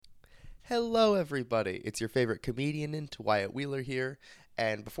Hello, everybody. It's your favorite comedian, Wyatt Wheeler here.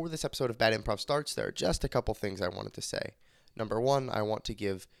 And before this episode of Bad Improv starts, there are just a couple things I wanted to say. Number one, I want to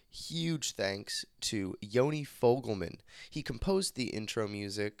give huge thanks to Yoni Fogelman. He composed the intro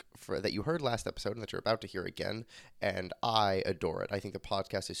music that you heard last episode and that you're about to hear again, and I adore it. I think the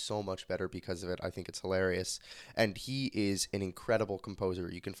podcast is so much better because of it. I think it's hilarious. And he is an incredible composer.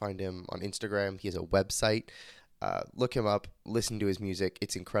 You can find him on Instagram. He has a website. Look him up, listen to his music.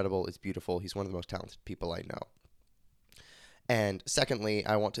 It's incredible. It's beautiful. He's one of the most talented people I know. And secondly,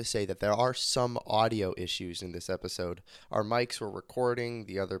 I want to say that there are some audio issues in this episode. Our mics were recording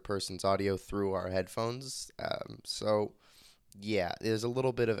the other person's audio through our headphones. So, yeah, there's a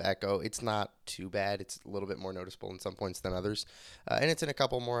little bit of echo. It's not too bad. It's a little bit more noticeable in some points than others. And it's in a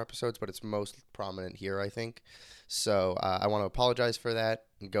couple more episodes, but it's most prominent here, I think. So I want to apologize for that.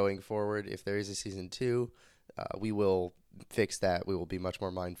 Going forward, if there is a season 2, we will fix that. We will be much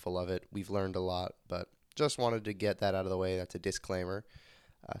more mindful of it. We've learned a lot, but just wanted to get that out of the way. That's a disclaimer.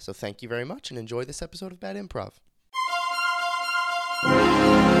 So thank you very much and enjoy this episode of Bad Improv.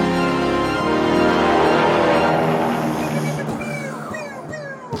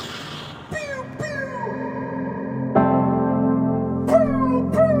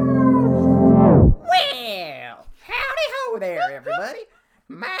 Well, howdy ho there, everybody.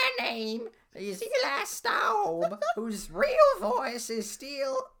 My name is Eli Staub, whose real voice is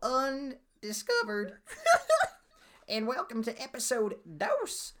still undiscovered. And welcome to episode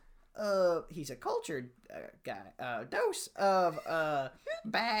dose of, he's a cultured guy, dose of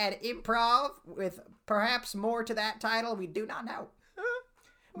Bad Improv, with perhaps more to that title we do not know.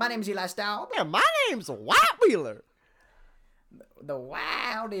 My name's Eli Staub. Yeah, my name's Wyatt Wheeler. The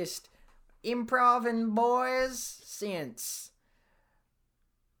wildest improving boys since...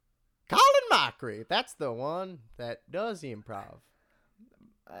 Colin Mockery. That's the one that does improv.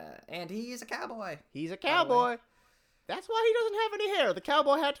 And he is a cowboy. He's a cowboy. That's why he doesn't have any hair. The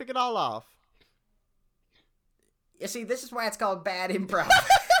cowboy hat took it all off. You see, this is why it's called Bad Improv.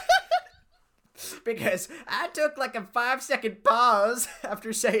 Because I took like a 5-second pause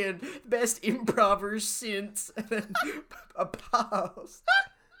after saying best improvers since, and then a pause.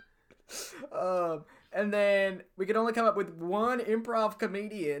 And then we could only come up with one improv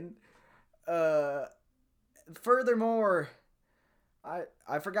comedian. Furthermore,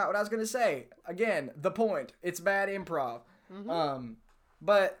 I forgot what I was going to say. Again, the point. It's bad improv. Mm-hmm.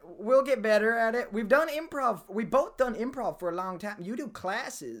 But we'll get better at it. We've done improv. We've both done improv for a long time. You do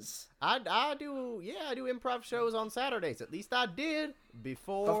classes. I do improv shows on Saturdays. At least I did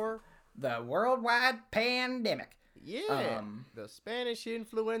before the worldwide pandemic. Yeah. The Spanish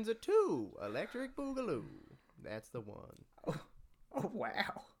Influenza 2, Electric Boogaloo. That's the one. Oh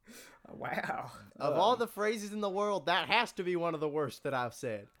wow. Wow. Of all the phrases in the world, that has to be one of the worst that I've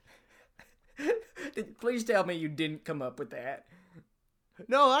said. Please tell me you didn't come up with that.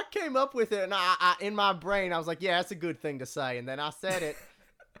 No, I came up with it, and I in my brain, I was like, yeah, that's a good thing to say, and then I said it.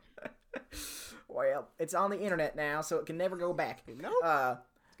 Well, it's on the internet now, so it can never go back. Nope.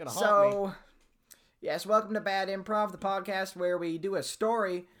 It's going to haunt me. Yes, welcome to Bad Improv, the podcast where we do a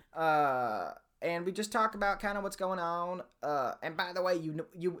story, and we just talk about kind of what's going on. And by the way,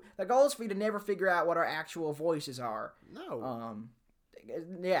 the goal is for you to never figure out what our actual voices are. No.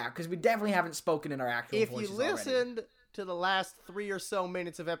 Yeah, because we definitely haven't spoken in our actual voices If you already. listened to the last 3 or so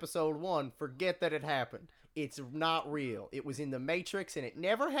minutes of episode 1, forget that it happened. It's not real. It was in the Matrix, and it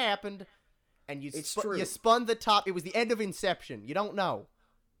never happened. And you spun the top. It was the end of Inception. You don't know.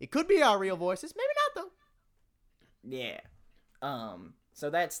 It could be our real voices. Maybe not, though. Yeah. So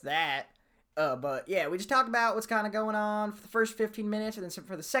that's that. But yeah, we just talk about what's kind of going on for the first 15 minutes, and then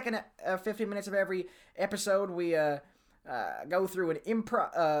for the second 15 minutes of every episode, we go through an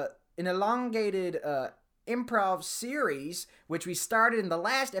elongated improv series, which we started in the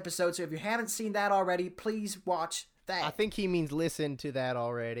last episode. So if you haven't seen that already, please watch that. I think he means listen to that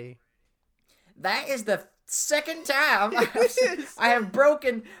already. That is the second time I broke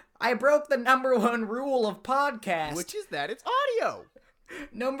the number one rule of podcast. Which is that it's audio.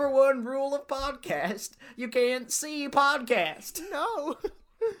 Number one rule of podcast. You can't see podcast. No.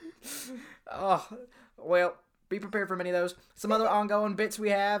 Oh, well, be prepared for many of those. Some other ongoing bits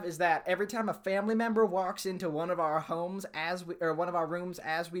we have is that every time a family member walks into one of our homes one of our rooms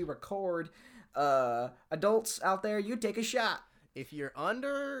as we record, adults out there, you take a shot. If you're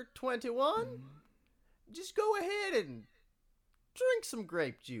under 21, just go ahead and drink some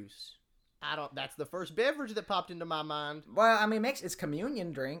grape juice. That's the first beverage that popped into my mind. Well, I mean, it's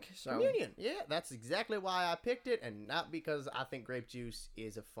communion drink, so. Communion, yeah, that's exactly why I picked it, and not because I think grape juice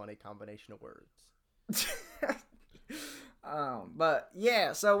is a funny combination of words. But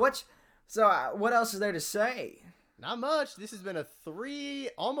yeah, so So, what else is there to say? Not much. This has been a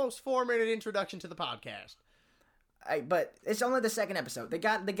almost 4-minute introduction to the podcast. But it's only the second episode. They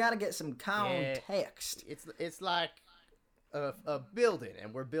got to get some context. Yeah, it's like a building,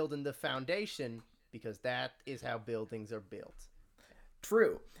 and we're building the foundation because that is how buildings are built.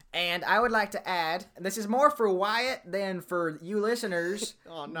 True. And I would like to add, this is more for Wyatt than for you listeners.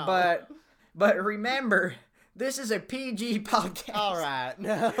 Oh, no. But remember, this is a PG podcast. All right.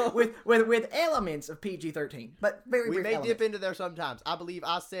 No. with elements of PG-13, but very brief We may elements. dip into there sometimes. I believe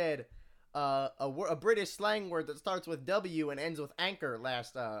I said a British slang word that starts with W and ends with anchor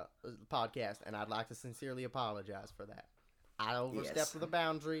last podcast, and I'd like to sincerely apologize for that. I overstepped the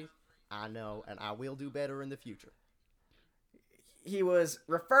boundary. I know, and I will do better in the future. He was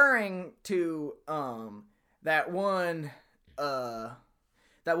referring to that one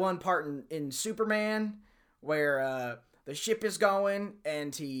part in Superman where the ship is going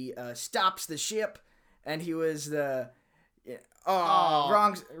and he stops the ship, and he was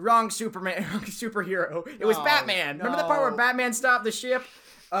wrong Superman, wrong superhero. It was Batman. No. Remember the part where Batman stopped the ship?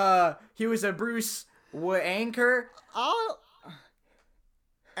 He was a Bruce Anchor.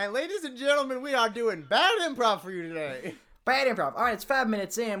 And ladies and gentlemen, we are doing bad improv for you today. Bad improv. All right, it's 5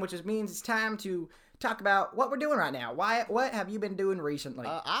 minutes in, which means it's time to talk about what we're doing right now. What have you been doing recently?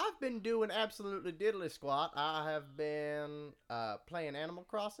 I've been doing absolutely diddly squat. I have been playing Animal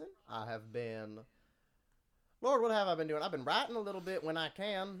Crossing. I have been... Lord, what have I been doing? I've been writing a little bit when I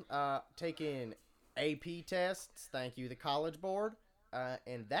can. Taking AP tests. Thank you, the College Board.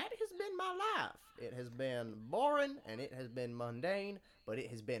 And that has been my life. It has been boring, and it has been mundane, but it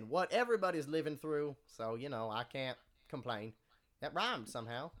has been what everybody's living through. So, I can't complain. That rhymed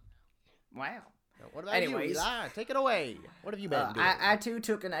somehow. Wow. What about you, Eli? Take it away. What have you been doing? I too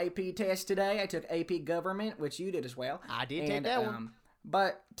took an AP test today. I took AP Government, which you did as well. I did take that one.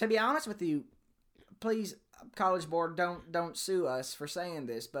 But to be honest with you, please, College Board, don't sue us for saying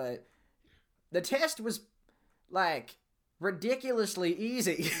this, but the test was like ridiculously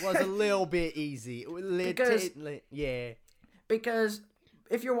easy. It was a little bit easy. Because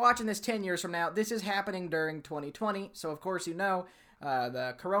if you're watching this 10 years from now, this is happening during 2020. So, of course, the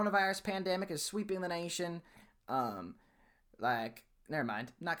coronavirus pandemic is sweeping the nation. Never mind. I'm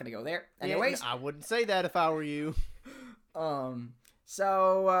not going to go there. Anyways. Yeah, I wouldn't say that if I were you.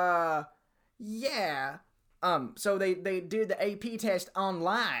 So they do the AP test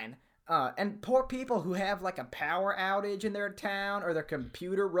online. And poor people who have like a power outage in their town or their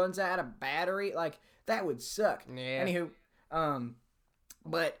computer runs out of battery, like that would suck. Yeah. Anywho,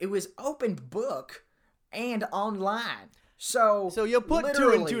 but it was open book and online. So you put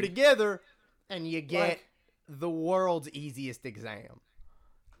two and two together and you get the world's easiest exam.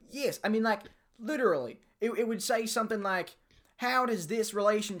 Yes. I mean, like, literally, it would say something like, how does this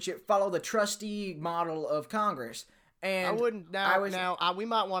relationship follow the trustee model of Congress? And I wouldn't we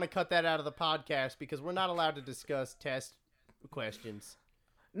might want to cut that out of the podcast because we're not allowed to discuss test questions.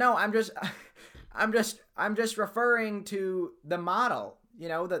 No, I'm just referring to the model.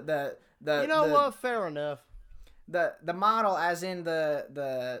 Fair enough. The model, as in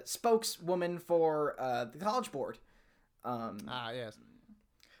the spokeswoman for the College Board. Yes.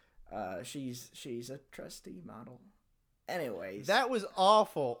 She's a trustee model. Anyways, that was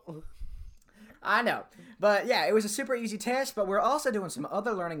awful. I know, but yeah, it was a super easy test. But we're also doing some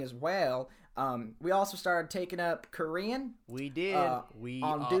other learning as well. We also started taking up Korean. We did. On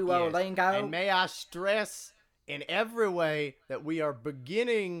Duolingo. Yes. And may I stress in every way that we are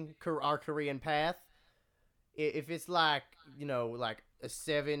beginning our Korean path. If it's like a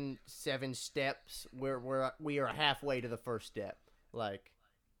seven steps, we are halfway to the first step.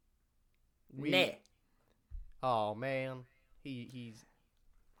 Nah. Oh man, he's.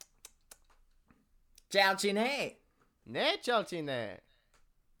 Chào chị nè. Nè chào chị nè.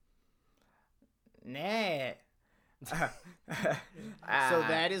 Nè. So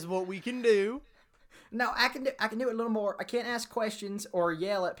that is what we can do. No, I can do it a little more. I can't ask questions or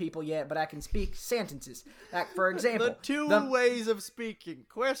yell at people yet, but I can speak sentences. Like, for example, the two ways of speaking: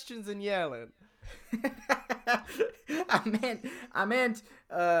 questions and yelling. I meant.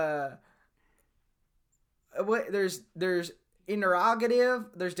 What? There's interrogative,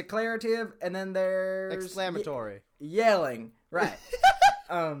 there's declarative, and then there's exclamatory. Yelling, right?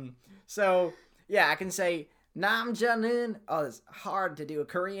 So yeah, I can say Namjanin. Oh, it's hard to do a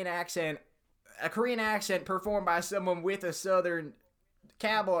Korean accent. A Korean accent performed by someone with a Southern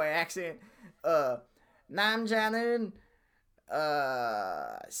cowboy accent. Namjanin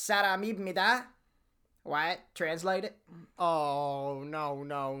사람입니다. Wyatt, translate it. Oh, no.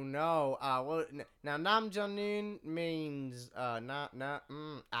 Now, Namjoon means, I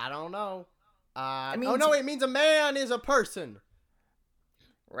don't know. It means a man is a person.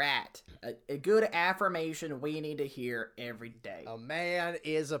 Right. A good affirmation we need to hear every day. A man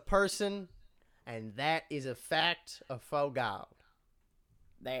is a person, and that is a fact of faux God.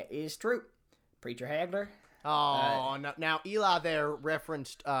 That is true. Preacher Hagler. Now Eli there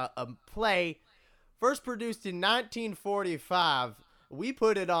referenced a play first produced in 1945. We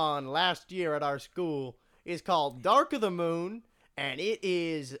put it on last year at our school. It's called Dark of the Moon, and it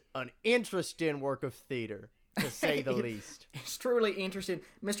is an interesting work of theater, to say the least. It's truly interesting.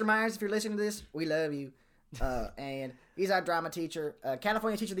 Mr. Myers, if you're listening to this, we love you. And he's our drama teacher,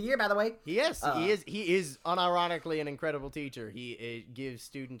 California Teacher of the Year, by the way. Yes, he is. He is unironically an incredible teacher. He gives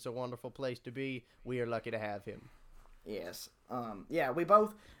students a wonderful place to be. We are lucky to have him. Yes.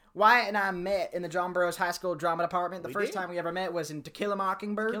 Wyatt and I met in the John Burroughs High School drama department. The first time we ever met was in To Kill a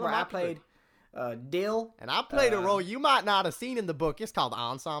Mockingbird, where I played Dill. And I played a role you might not have seen in the book. It's called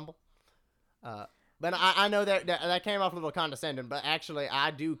Ensemble. But I know that came off a little condescending, but actually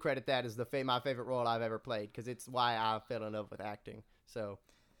I do credit that as my favorite role I've ever played, because it's why I fell in love with acting. So,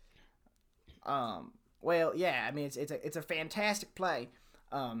 well, yeah, I mean it's a fantastic play,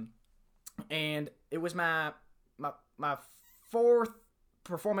 and it was my fourth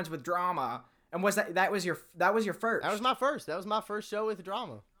performance with drama, and that was your first? That was my first. That was my first show with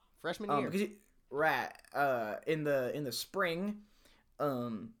drama, freshman year. In the spring,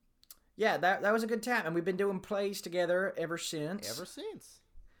 yeah, that was a good time, and we've been doing plays together ever since.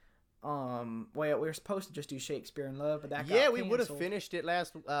 Well, we were supposed to just do Shakespeare in Love, but that got canceled. We would have finished it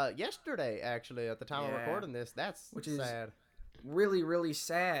yesterday, actually, at the time of recording this. Which is sad. Really, really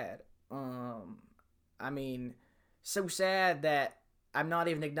sad. I mean, so sad that I'm not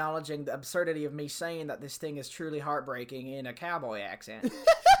even acknowledging the absurdity of me saying that this thing is truly heartbreaking in a cowboy accent.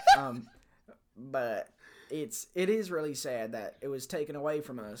 But it is really sad that it was taken away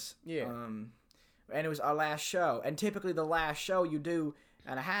from us. Yeah. And it was our last show. And typically the last show you do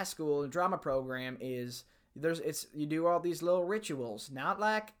at a high school drama program is you do all these little rituals, not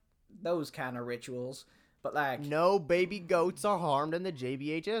like those kind of rituals, but like no baby goats are harmed in the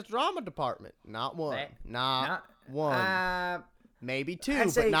JBHS drama department. Not one. Not one. Maybe two,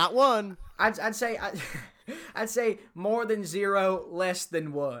 but not one. I'd say more than zero, less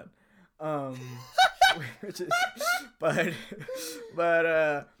than one. Which is,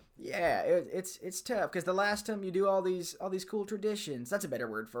 yeah, it's tough because the last time you do all these cool traditions, that's a better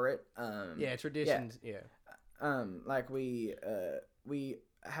word for it. Traditions. Yeah. Like we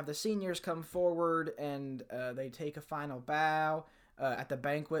have the seniors come forward and they take a final bow. At the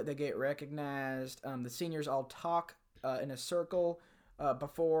banquet, they get recognized. The seniors all talk in a circle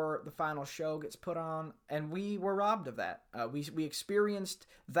before the final show gets put on, and we were robbed of that. We experienced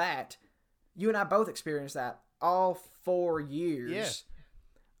that. You and I both experienced that all 4 years.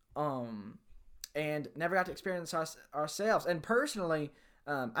 Yeah. And never got to experience ourselves. And personally,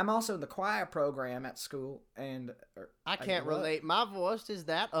 I'm also in the choir program at school, and I can't relate. My voice is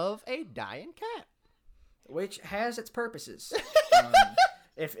that of a dying cat, which has its purposes.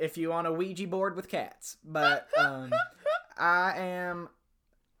 If you on a Ouija board with cats, but I am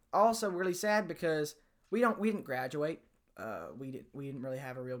also really sad because we didn't graduate. We didn't really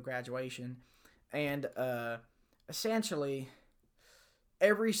have a real graduation, and essentially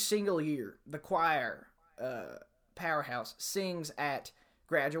every single year the choir powerhouse sings at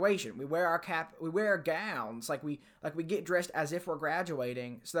graduation. We wear our gowns, like we get dressed as if we're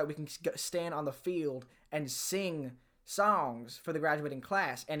graduating, so that we can stand on the field and sing songs for the graduating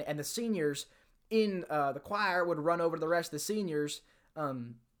class, and the seniors in the choir would run over to the rest of the seniors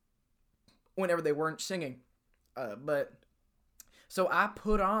whenever they weren't singing. So I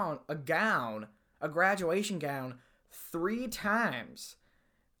put on a graduation gown 3 times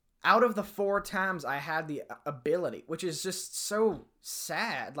out of the 4 times I had the ability, which is just so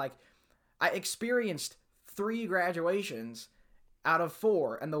sad. Like, I experienced 3 graduations out of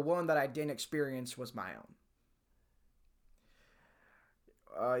 4, and the one that I didn't experience was my own.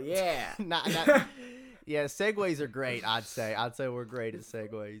 Yeah. Yeah, segues are great, I'd say. We're great at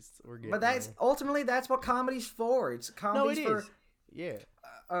segues. But ultimately that's what comedy's for. It's comedy's for... Yeah.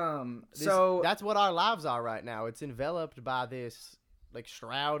 So that's what our lives are right now. It's enveloped by this like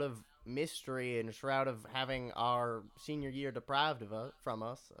shroud of mystery and shroud of having our senior year deprived from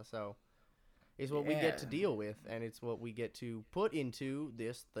us. So it's what we get to deal with, and it's what we get to put into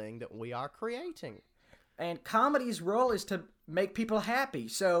this thing that we are creating. And comedy's role is to make people happy.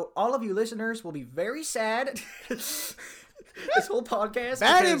 So all of you listeners will be very sad this whole podcast.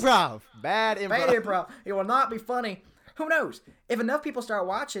 Bad because- improv. Bad improv. Bad improv. It will not be funny. Who knows? If enough people start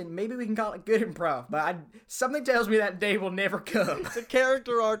watching, maybe we can call it good improv. But something tells me that day will never come. It's a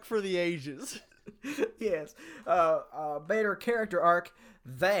character arc for the ages. Yes. Better character arc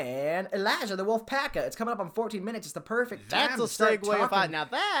than Elijah the Wolfpacker. It's coming up on 14 minutes. It's the perfect time That's a to start segue. talking. Now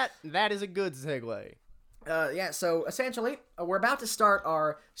that is a good segue. Yeah, so essentially, we're about to start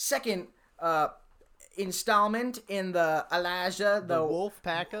our second installment in the Elijah The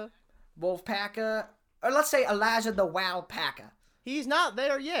Wolfpacker. Wolfpacker. Or let's say Elijah the Wowpacker. He's not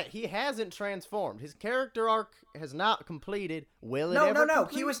there yet. He hasn't transformed. His character arc has not completed. Will it No.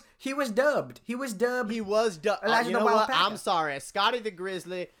 complete? He was dubbed. He was dubbed. He was Elijah you the know what? Wildpacker. I'm sorry. Scotty the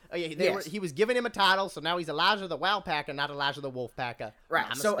Grizzly. Oh, yeah, Yes. he was giving him a title, so now he's Elijah the Wildpacker, not Elijah the Wolfpacker. Right.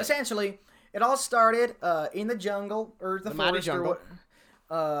 My So mistake. essentially, it all started in the jungle or the mighty forest jungle.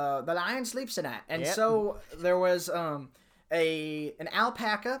 or what. The lion sleeps tonight, and Yep. so there was an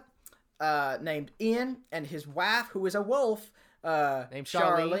alpaca named Ian and his wife, who is a wolf, Named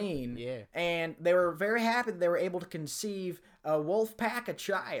Charlene. Charlene. Yeah. And they were very happy that they were able to conceive a wolfpacker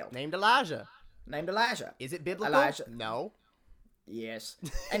child Named Elijah. named Elijah. Is it biblical? Elijah. No. Yes.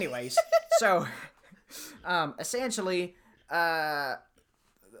 Anyways, so essentially,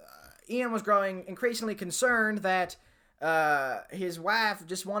 Ian was growing increasingly concerned that his wife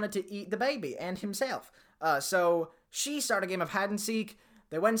just wanted to eat the baby and himself. So she started a game of hide and seek.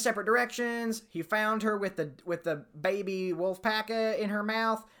 They went in separate directions. He found her with the baby wolfpacker in her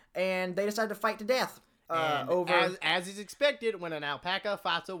mouth, and they decided to fight to death. And Over as is expected, when an alpaca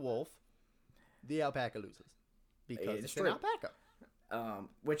fights a wolf, the alpaca loses because It's it's true. an alpaca.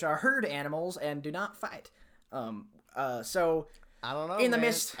 which are herd animals and do not fight. So I don't know. In the man.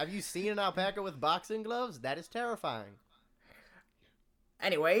 mist- Have you seen an alpaca with boxing gloves? That is terrifying.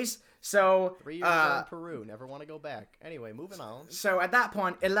 anyways, so 3 years ago in Peru. Never want to go back. Anyway, moving on. so at that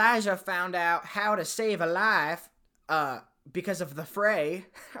point, Elijah found out how to save a life because of the fray.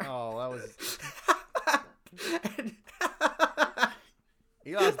 Oh, that was.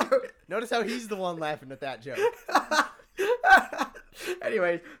 He lost. Notice how he's the one laughing at that joke.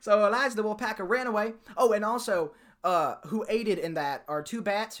 Anyways, so Elijah the Wolfpacker ran away. Oh, and also, who aided in that are two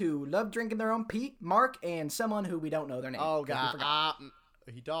bats who love drinking their own pee, Mark, and someone who we don't know their name. Oh 'cause we God, forgot.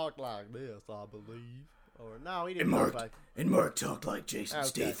 he talked like this, I believe. Or no, he didn't talk like. And Mark talked like Jason Okay.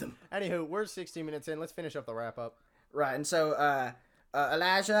 Statham. Anywho, we're 16 minutes in. Let's finish up the wrap up. Right, and so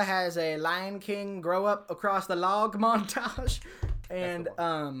Elijah has a Lion King grow up across the log montage, and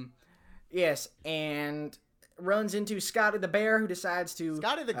yes, and runs into Scotty the Bear, who decides to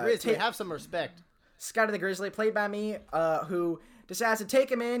Scotty the Grizzly, take- have some respect. Scotty the Grizzly, played by me, who decides to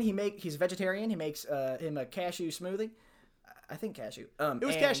take him in. He's vegetarian. He makes him a cashew smoothie. I think cashew. It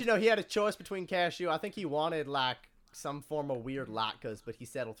was cashew. No, he had a choice between cashew. I think he wanted like some form of weird latkes, but he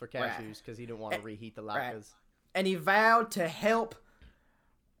settled for cashews because he didn't want to reheat the latkes. Right. And he vowed to help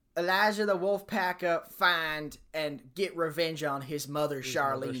Elijah the Wolfpacker find and get revenge on his mother,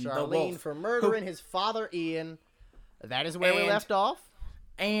 Charlene, the wolf. for murdering his father, Ian. That is where we And- left off.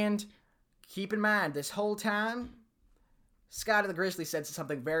 And keep in mind, this whole time, Scotty the Grizzly said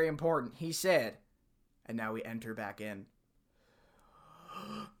something very important. He said, and now we enter back in.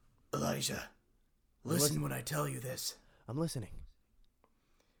 Elijah, listen when I tell you this. I'm listening.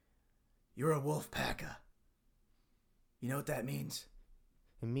 You're a wolfpacker. You know what that means?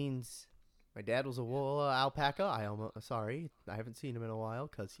 It means my dad was a alpaca. Sorry, I haven't seen him in a while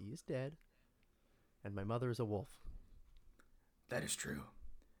because he is dead. And my mother is a wolf. That is true.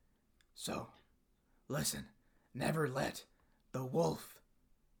 So, listen, never let the wolf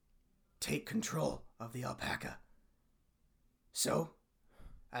take control of the alpaca. So,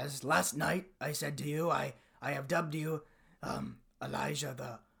 as last night I said to you, I have dubbed you Elijah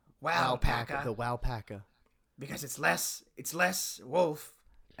the Wowpacker, The Wowpacker. because it's less wolf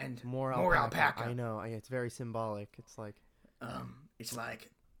and More alpaca. I know. It's very symbolic. It's like It's like,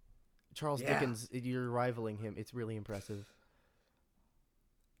 Charles Yeah. Dickens. You're rivaling him. It's really impressive.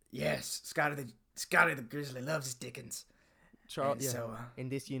 yes, Scotty the Grizzly loves his Dickens. Charles. And Yeah. so, In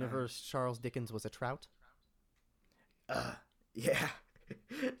this universe, Charles Dickens was a trout. Yeah.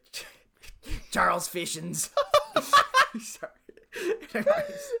 Charles Fishins. Sorry.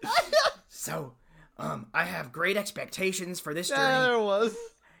 Anyways. So, I have great expectations for this journey, There was.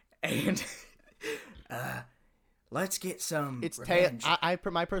 and let's get some It's revenge.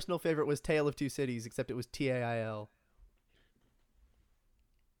 my personal favorite was Tale of Two Cities, except it was TAIL.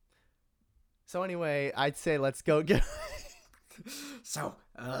 So anyway, I'd say let's go get. So,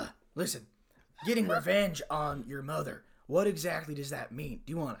 listen, getting revenge on your mother. What exactly does that mean?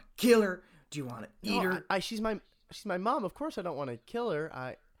 Do you want to kill her? Do you want to eat her? She's my. she's my mom. Of course I don't want to kill her.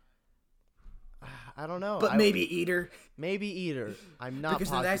 I don't know. But maybe eat her. Maybe eat her. I'm not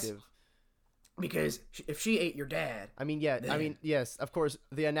positive. Because if she ate your dad... I mean, yeah. I mean, yes, of course,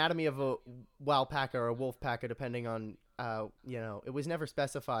 the anatomy of a wowpacker or a wolfpacker, depending on, it was never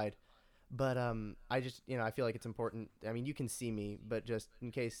specified. But I just, I feel like it's important. I mean, you can see me, but just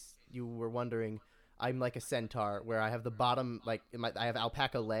in case you were wondering, I'm like a centaur where I have the bottom, like, I have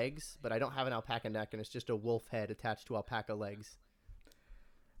alpaca legs, but I don't have an alpaca neck, and it's just a wolf head attached to alpaca legs.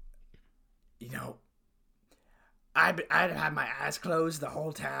 I'd had my eyes closed the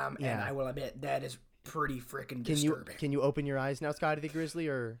whole time, and I will admit that is pretty freaking disturbing. Can you open your eyes now, Scotty the Grizzly,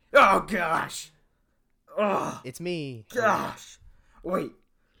 or? Oh gosh! Oh, it's me. Gosh! Wait!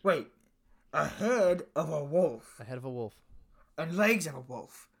 A head of a wolf. A head of a wolf. And legs of a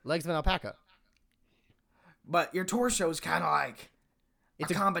wolf. Legs of an alpaca. But your torso is kind of like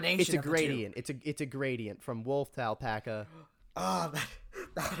a combination. It's a gradient. It's a gradient from wolf to alpaca. Oh,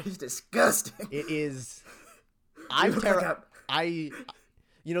 that is disgusting. It is.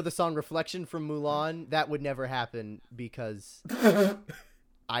 The song Reflection from Mulan, that would never happen because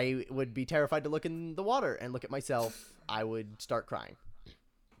I would be terrified to look in the water and look at myself. I would start crying.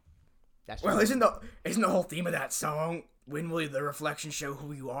 That's well, isn't the whole theme of that song, when will the reflection show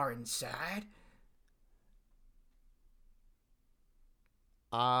who you are inside?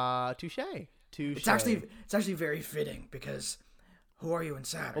 Touche. It's actually very fitting because who are you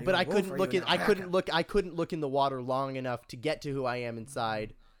inside? Well, but I couldn't look in the water long enough to get to who I am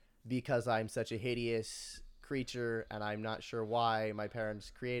inside because I'm such a hideous creature and I'm not sure why my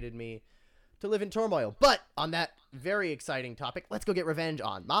parents created me to live in turmoil. But on that very exciting topic, let's go get revenge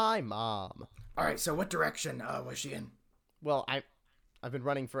on my mom. All right, so what direction was she in? Well, I've been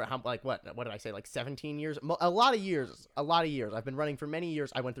running for what did I say, like 17 years? A lot of years. I've been running for many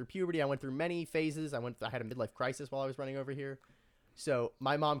years. I went through puberty. I went through many phases. I had a midlife crisis while I was running over here. So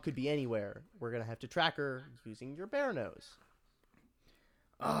my mom could be anywhere. We're going to have to track her using your bear nose.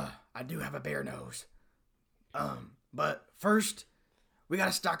 I do have a bear nose. But first, we got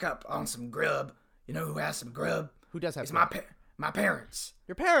to stock up on some grub. You know who has some grub? Who does have it's grub? My parents.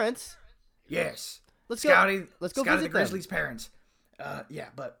 Your parents? Yes. Let's go visit the Grizzlies' parents.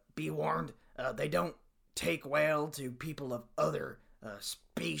 But be warned, they don't take well to people of other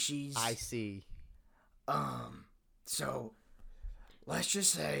species. I see. So let's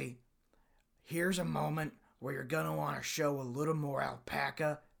just say here's a moment where you're gonna want to show a little more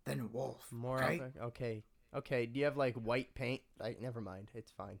alpaca than wolf. More okay? Alpaca. Okay. Do you have like white paint? Never mind.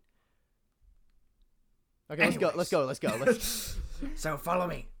 It's fine. Okay, Anyways. Let's go. So follow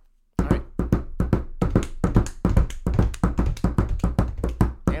me. All right.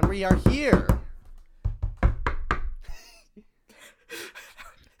 And we are here.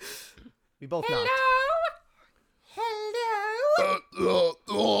 We both knocked. Hello?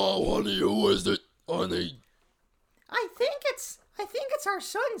 Oh, honey, who is it? Honey. I think it's our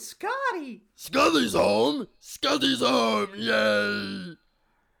son, Scotty. Scotty's home! Scotty's home! Yay!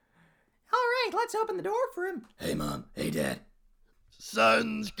 All right, let's open the door for him. Hey, Mom. Hey, Dad.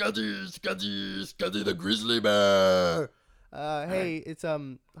 Son, Scotty the grizzly bear. Hey, it's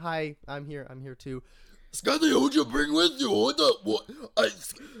hi, I'm here too. Scotty, who'd you bring with you? What?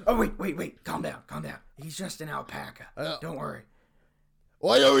 Oh, wait. Calm down. He's just an alpaca. Don't worry.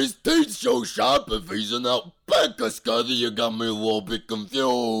 Why are his teeth so sharp if he's an alpaca, Scotty? You got me a little bit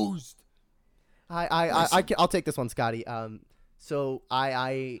confused. I'll take this one, Scotty. So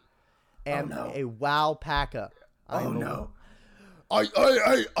I am a wowpaca. Oh no.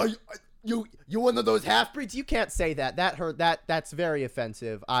 You one of those half breeds? You can't say that. That's very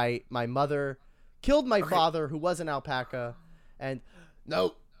offensive. My mother killed my father, who was an alpaca, and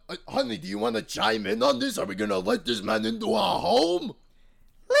now, honey, do you want to chime in on this? Are we gonna let this man into our home?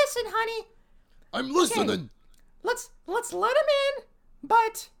 Listen, honey. I'm listening. Okay. Let's let him in,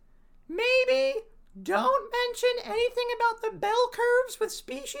 but maybe don't mention anything about the bell curves with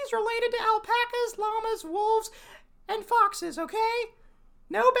species related to alpacas, llamas, wolves, and foxes, okay?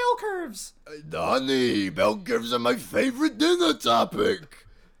 No bell curves. Honey, bell curves are my favorite dinner topic.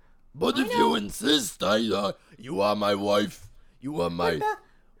 But if you insist, you are my wife. You are my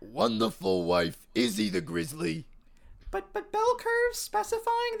wonderful wife, Izzy the Grizzly. But bell curves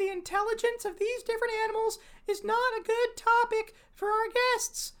specifying the intelligence of these different animals is not a good topic for our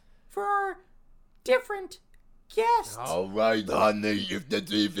guests. For our different guests. All right, honey. If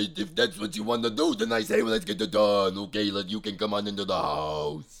that's what you want to do, then I say, well, let's get it done. Okay, you can come on into the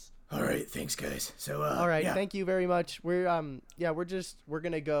house. All right, thanks, guys. So, all right, thank you very much. We're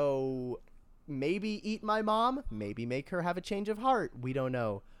gonna go. Maybe eat my mom. Maybe make her have a change of heart. We don't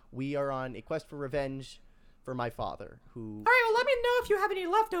know. We are on a quest for revenge for my father, who... All right, well, let me know if you have any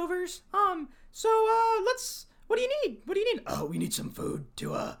leftovers. What do you need? What do you need? We need some food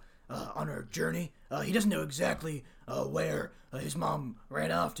to, on our journey. He doesn't know exactly, where his mom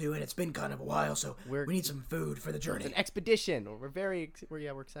ran off to, and it's been kind of a while, so we need some food for the journey. It's an expedition.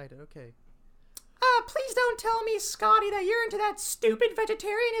 We're excited. Okay. Please don't tell me, Scotty, that you're into that stupid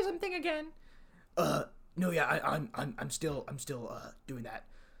vegetarianism thing again. No, yeah, I'm still doing that.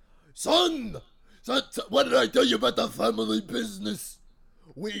 Son, what did I tell you about the family business?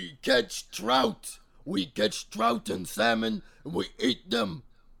 We catch trout. We catch trout and salmon, and we eat them.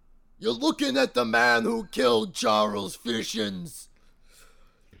 You're looking at the man who killed Charles Fishins.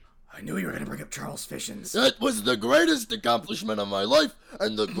 I knew you were going to bring up Charles Fishins. That was the greatest accomplishment of my life,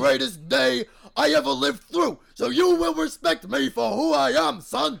 and the greatest day I ever lived through. So you will respect me for who I am,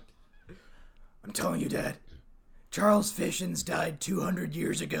 son. I'm telling you, Dad. Charles Fishins died 200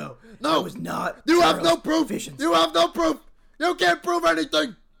 years ago. No. That was not You Charles have no proof. Fishins. You have no proof. You can't prove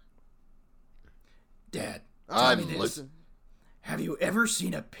anything. Dad, I'm tell me this. listening. Have you ever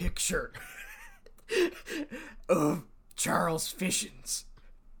seen a picture of Charles Fishins?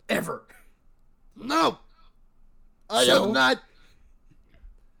 Ever? No. I have not.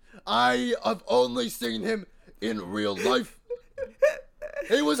 I have only seen him in real life.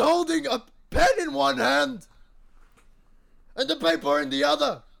 He was holding a pen in one hand and the paper in the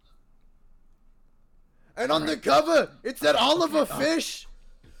other. And on the cover, it said Oliver Fish.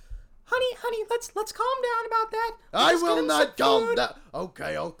 Honey, let's calm down about that. I Let's get will him not some calm food. down.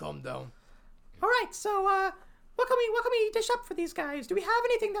 Okay, I'll calm down. All right, so what can we dish up for these guys? Do we have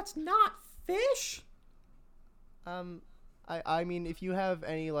anything that's not fish? I mean, if you have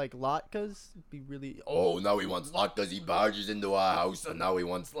any, like, latkes, it'd be really... Oh, now he wants latkes. He barges into our house, and now he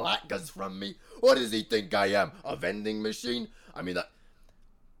wants latkes from me. What does he think I am? A vending machine? I mean,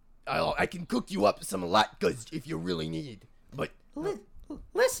 I can cook you up some latkes if you really need. But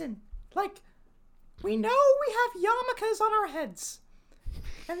Listen, like, we know we have yarmulkes on our heads.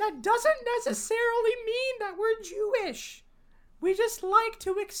 And that doesn't necessarily mean that we're Jewish. We just like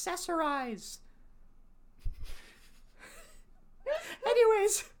to accessorize.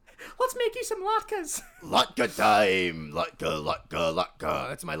 Anyways, let's make you some latkes. Latka time. Latka.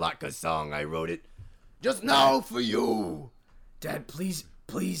 That's my latka song. I wrote it just now for you. Dad, please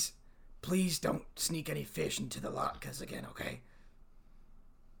don't sneak any fish into the latkes again, okay?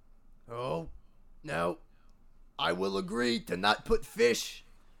 Oh, no. I will agree to not put fish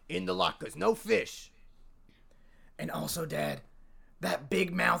in the latkes. No fish. And also, Dad, that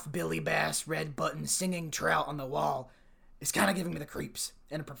big mouth Billy Bass red button singing trout on the wall is kind of giving me the creeps.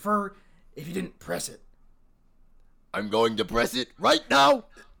 And I prefer if you didn't press it. I'm going to press it right now.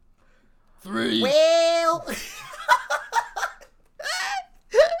 3. Well...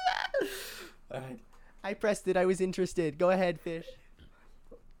 Alright. I pressed it. I was interested. Go ahead, Fish.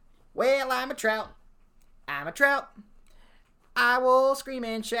 Well, I'm a trout. I'm a trout. I will scream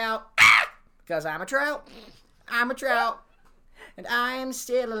and shout. Because I'm a trout. I'm a trout. And I'm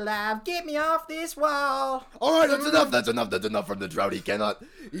still alive. Get me off this wall. All right, that's enough. That's enough from the trout. He cannot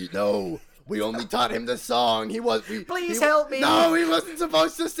eat. No, we only taught him the song. Please help me. No, he wasn't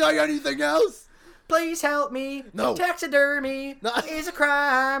supposed to say anything else. Please help me. No. Taxidermy is a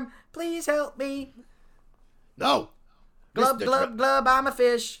crime. Please help me. No. Glub, Mr. glub, glub, I'm a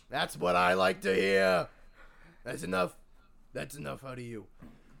fish. That's what I like to hear. That's enough. That's enough out of you.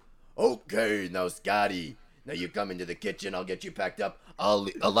 Okay, now, Scotty. Now you come into the kitchen. I'll get you packed up.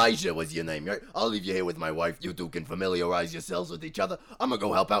 Elijah was your name, right? I'll leave you here with my wife. You two can familiarize yourselves with each other. I'm gonna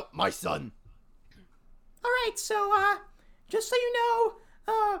go help out my son. All right, so just so you know,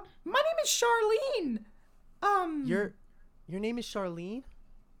 my name is Charlene. Your name is Charlene?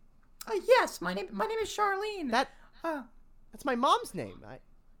 Yes, my name is Charlene. That's my mom's name.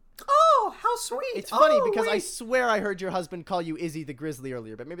 Oh, how sweet. It's funny because wait. I swear I heard your husband call you Izzy the Grizzly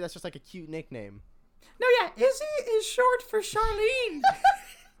earlier, but maybe that's just like a cute nickname. No, yeah, Izzy is short for Charlene.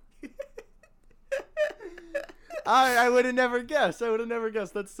 I would have never guessed.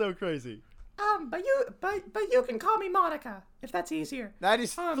 That's so crazy. But you can call me Monica if that's easier. That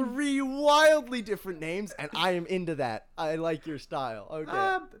is 3 wildly different names, and I am into that. I like your style.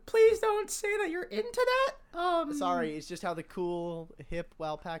 Okay. Please don't say that you're into that. Sorry, it's just how the cool, hip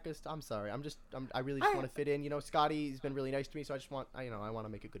Walpacas. I'm sorry. I really just want to fit in. You know, Scotty's been really nice to me, so I just want, I want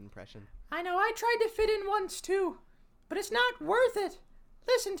to make a good impression. I know. I tried to fit in once too, but it's not worth it.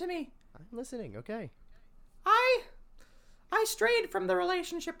 Listen to me. I'm listening. Okay. I strayed from the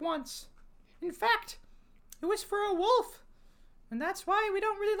relationship once. In fact, it was for a wolf. And that's why we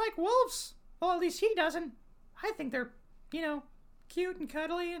don't really like wolves. Well, at least he doesn't. I think they're, cute and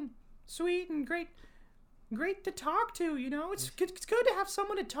cuddly and sweet and great. great to talk to, you know? It's good to have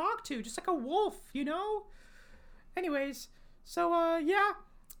someone to talk to, just like a wolf, you know? Anyways, so, yeah.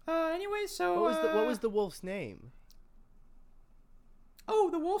 Anyways, so, What was the wolf's name? Oh,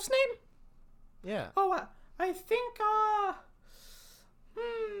 the wolf's name? Yeah. Oh, I think,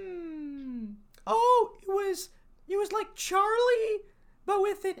 Oh, it was like Charlie, but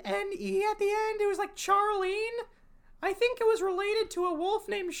with an N-E at the end. It was like Charlene. I think it was related to a wolf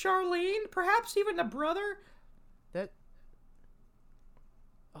named Charlene, perhaps even a brother.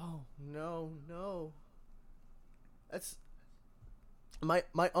 Oh, no. That's my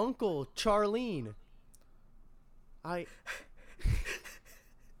uncle, Charlene. Oh,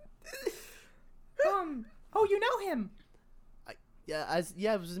 you know him.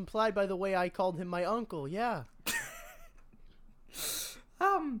 It was implied by the way I called him my uncle, yeah.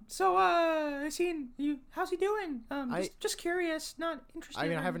 So, how's he doing? Just curious, not interested. I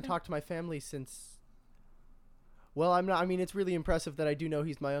mean, I haven't talked to my family since... Well, I'm not... I mean, it's really impressive that I do know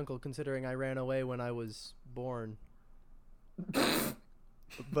he's my uncle, considering I ran away when I was born.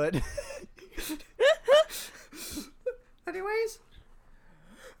 But... Anyways?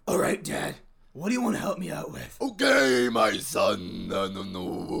 Alright, Dad. What do you want to help me out with? Okay, my son.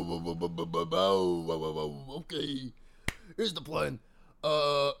 Okay. Here's the plan.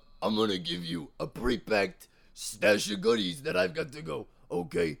 I'm gonna give you a pre-packed stash of goodies that I've got to go.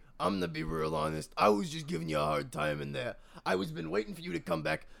 Okay, I'm gonna be real honest. I was just giving you a hard time in there. I was been waiting for you to come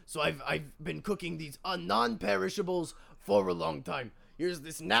back, so I've been cooking these non-perishables for a long time. Here's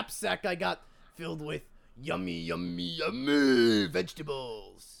this knapsack I got filled with yummy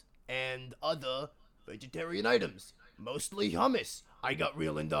vegetables and other vegetarian items. Mostly hummus. I got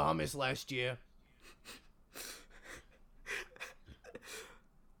real into hummus last year.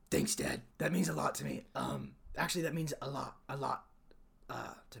 Thanks, Dad. That means a lot to me. Actually, that means a lot,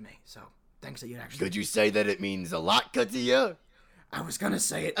 to me. So, thanks that you actually... Could you say that it means a lot to you? I was gonna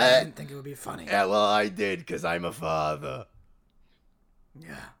say it, I didn't think it would be funny. Yeah, well, I did, because I'm a father.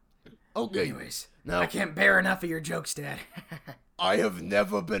 Yeah. Okay. Anyways, now, I can't bear enough of your jokes, Dad. I have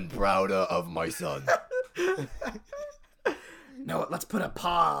never been prouder of my son. No, let's put a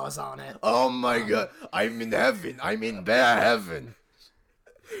pause on it. Oh my god, I'm in heaven. I'm in bear heaven.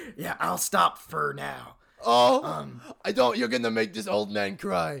 Yeah, I'll stop for now. Oh, I don't. You're gonna make this old man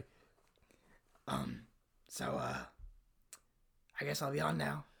cry. So, I guess I'll be on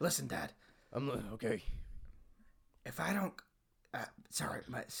now. Listen, Dad. Okay. If I don't... sorry,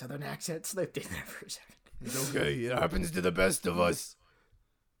 my southern accent slipped in there for a second. It's okay. It happens to the best of us.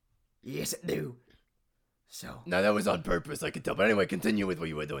 Yes, it do. So... Now, that was on purpose, I could tell. But anyway, continue with what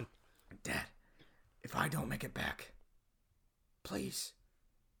you were doing. Dad, if I don't make it back, please,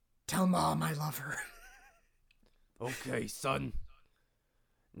 tell Mom I love her. Okay, son.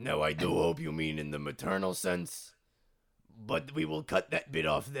 Now, I do hope you mean in the maternal sense, but we will cut that bit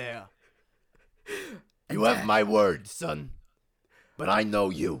off there. You have my word, son. But I know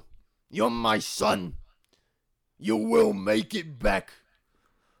you. You're my son. You will make it back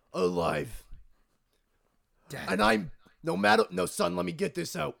alive. Dad. And no, son, let me get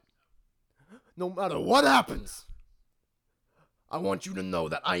this out. No matter what happens, I want you to know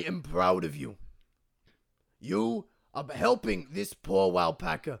that I am proud of you. You are helping this poor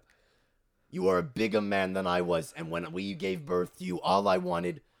Wowpacker. You are a bigger man than I was, and when we gave birth to you, all I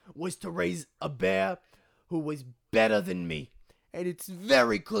wanted was to raise a bear who was better than me. And it's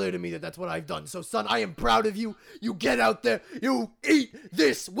very clear to me that that's what I've done. So, son, I am proud of you. You get out there. You eat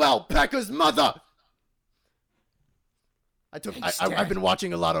this Wowpacker's mother. I've been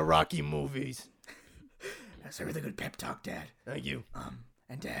watching a lot of Rocky movies. That's a really good pep talk, Dad. Thank you.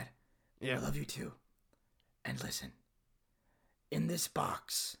 And Dad, yeah. I love you too. And listen, in this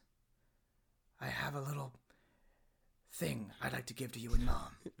box, I have a little thing I'd like to give to you and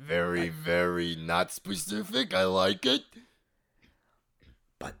Mom. Very, very not specific. I like it.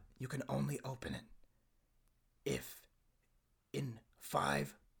 But you can only open it if in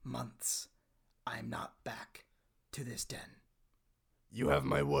 5 months I'm not back to this den. You have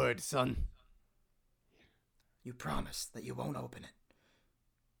my word, son. You promise that you won't open it?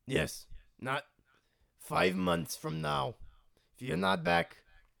 Yes. Not 5 months from now. If you're not back,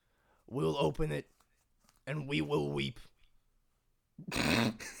 we'll open it and we will weep.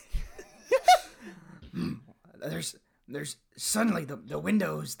 There's suddenly the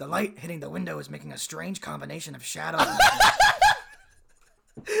windows, the light hitting the window is making a strange combination of shadows.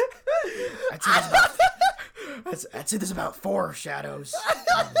 I'd say there's about 4 shadows.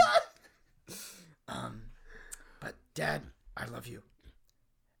 But Dad, I love you.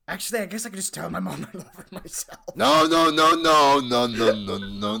 Actually, I guess I could just tell my mom I love her myself. No.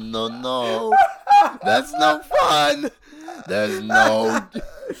 That's no fun. There's no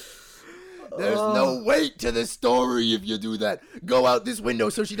weight to the story if you do that. Go out this window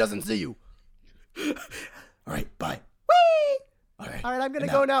so she doesn't see you. All right, bye. Whee! All right, I'm gonna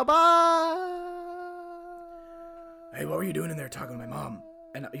go now. Bye. Hey, what were you doing in there talking to my mom?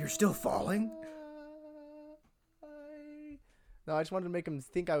 And you're still falling? No, I just wanted to make him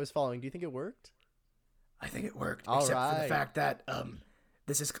think I was falling. Do you think it worked? I think it worked, All except for right. the fact that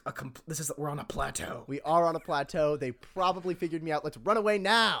we're on a plateau. We are on a plateau. They probably figured me out. Let's run away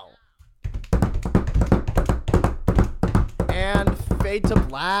now. And fade to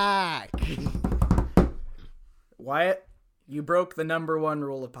black. Wyatt, you broke the #1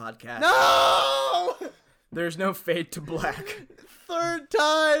 rule of podcast. No! There's no fade to black. Third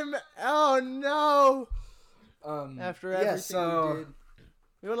time. Oh no. After everything we did.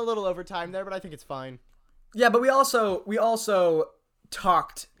 We went a little overtime there, but I think it's fine. Yeah, but we also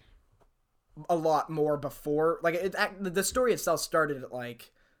talked a lot more before. Like the story itself started at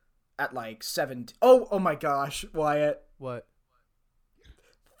like 7. Oh my gosh, Wyatt. What?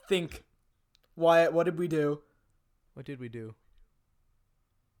 Think, Wyatt. What did we do? What did we do?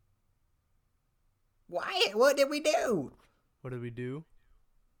 Wyatt, what did we do? What did we do?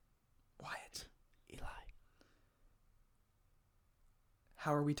 Wyatt. Eli.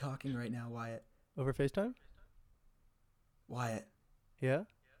 How are we talking right now, Wyatt? Over FaceTime? Wyatt. Yeah?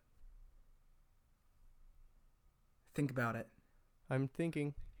 Think about it. I'm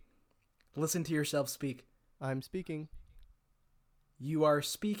thinking. Listen to yourself speak. I'm speaking. You are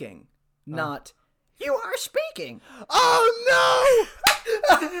speaking, not you are speaking. Oh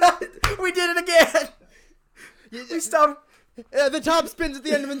no! We did it again. We stopped. The top spins at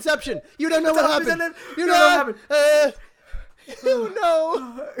the end of Inception. You don't know what happened. You know what happened. Oh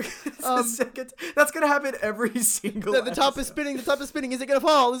no! It's the second. That's gonna happen every single. The top is spinning. The top is spinning. Is it gonna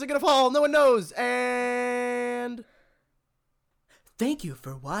fall? Is it gonna fall? No one knows. And thank you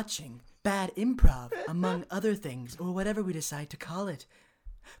for watching Bad Improv, among other things, or whatever we decide to call it.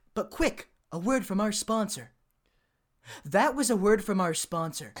 But quick, a word from our sponsor. That was a word from our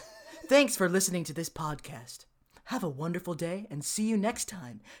sponsor. Thanks for listening to this podcast. Have a wonderful day, and see you next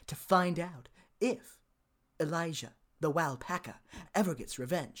time to find out if Elijah the Walpaca ever gets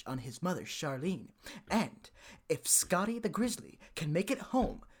revenge on his mother Charlene, and if Scotty the Grizzly can make it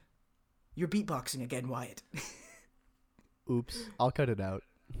home. You're beatboxing again, Wyatt. oops, I'll cut it out.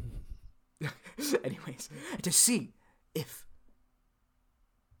 Anyways, to see if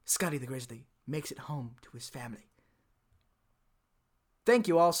Scotty the Grizzly makes it home to his family. Thank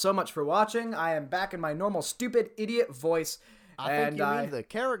you all so much for watching. I am back in my normal stupid idiot voice. I think you mean the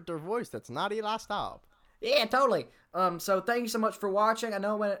character voice that's not Eli Staub. Yeah, totally. So thank you so much for watching. I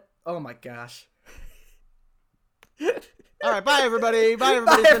know when oh my gosh. All right, bye everybody. Bye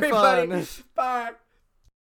everybody. It's been fun. Bye.